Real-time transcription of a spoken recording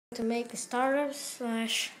To make a startup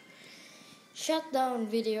slash shutdown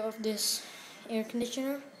video of this air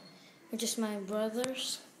conditioner, which is my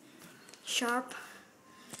brother's sharp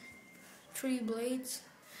 3 blades.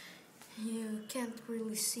 You can't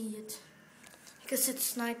really see it because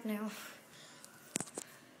it's night now,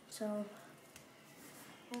 so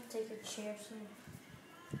I'll take a chair so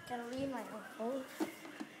I can leave my phone.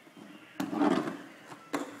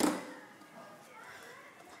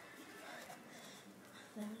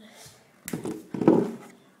 There it is.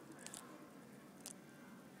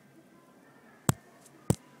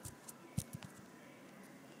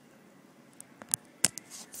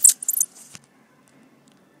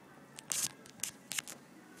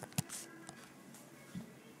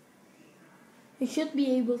 You should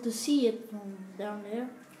be able to see it from down there.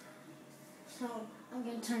 So I'm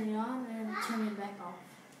going to turn it on and turn it back off.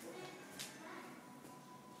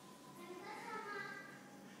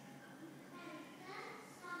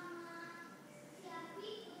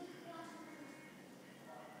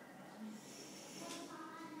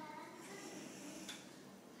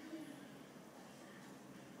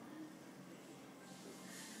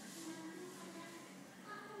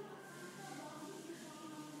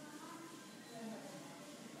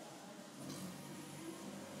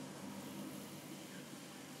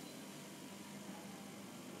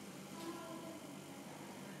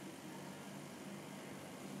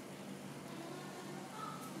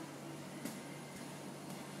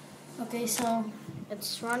 Okay, so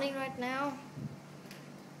it's running right now.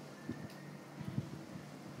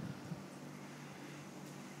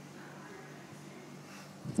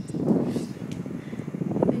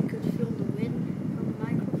 Maybe you could feel the wind from the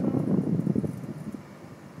microphone.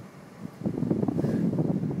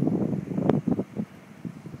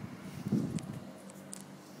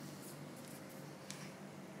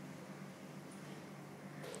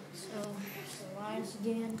 So it's the lines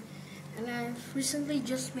again. And I recently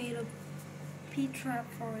just made a P-trap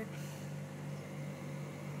for it.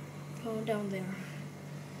 Go down there.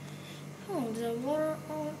 Oh, the water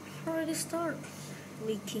already start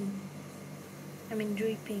leaking. I mean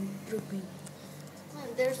dripping.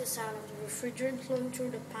 And there's the sound of the refrigerant flowing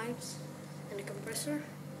through the pipes and the compressor.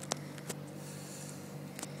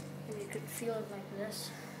 And you could feel it like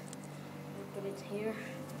this. I'll put it here.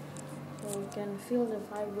 So you can feel the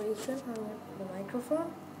vibration on the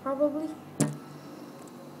microphone, probably.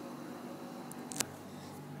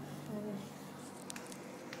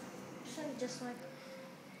 Just like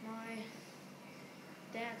my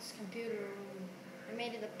dad's computer room. I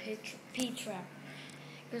made it a P-trap.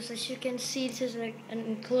 Because as you can see, this is like an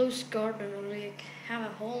enclosed garden, or like have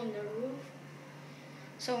a hole in the roof.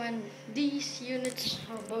 So when these units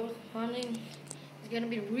are both running, it's gonna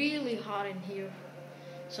be really hot in here.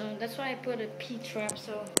 So that's why I put a P-trap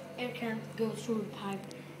so air can't go through the pipe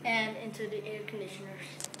and into the air conditioners.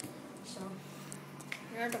 So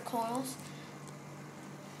here are the coils.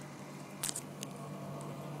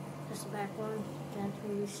 This back one, can't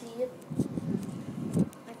really see it.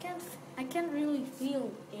 I can't really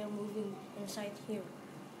feel air moving inside here.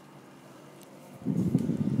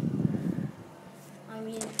 I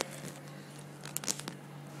mean,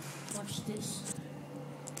 watch this.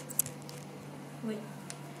 Wait.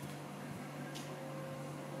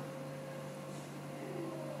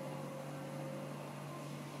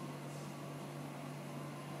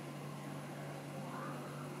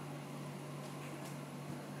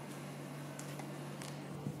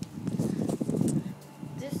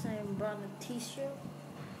 Brought a tissue.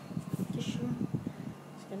 It's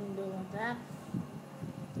gonna go like that.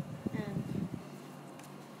 And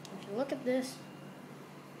if you look at this,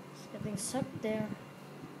 it's getting sucked there.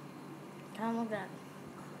 Kind of like that.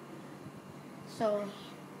 So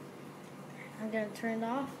I'm gonna turn it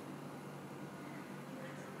off.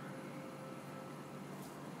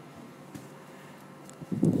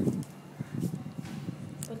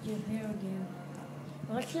 Put you here again.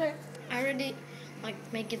 Well, actually, I already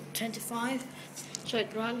make it 25 so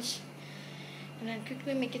it runs, and then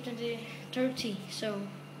quickly make it 30 so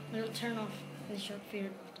it'll turn off in a short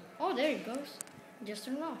period. Oh, there it goes. Just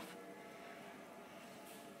turned off.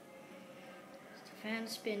 The fan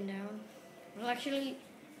spin down. Well, actually,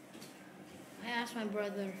 I asked my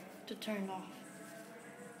brother to turn it off,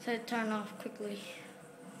 so it turned off quickly.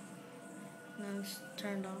 Now it's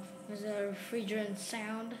turned off. There's a refrigerant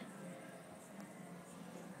sound.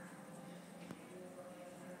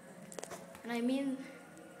 And I mean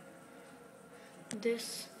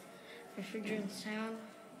this refrigerant sound.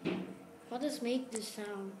 What does make this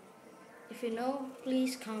sound? If you know,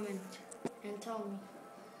 please comment and tell me.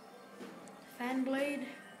 The fan blade,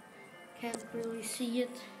 can't really see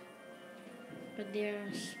it. but they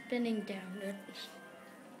are spinning down. It's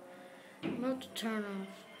about to turn off.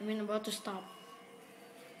 About to stop.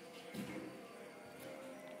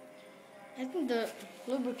 I think the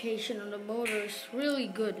lubrication on the motor is really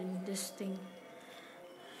good in this thing.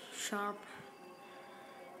 Sharp.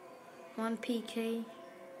 1 pk.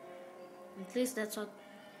 At least that's what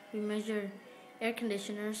we measure air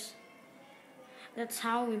conditioners. That's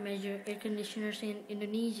how we measure air conditioners in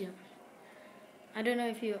Indonesia. I don't know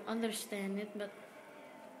if you understand it, but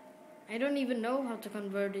I don't even know how to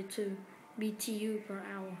convert it to BTU per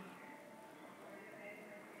hour.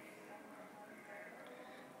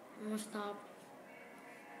 I'm gonna stop.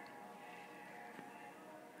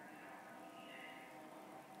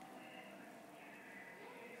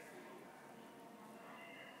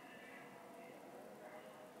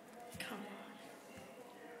 Come on.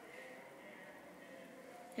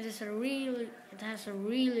 It has a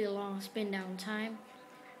really long spin down time.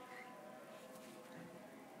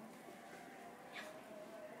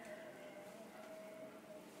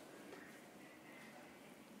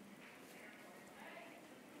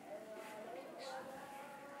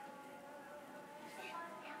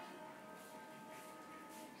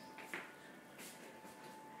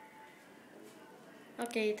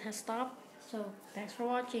 Okay, it has stopped. So thanks for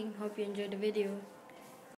watching. Hope you enjoyed the video.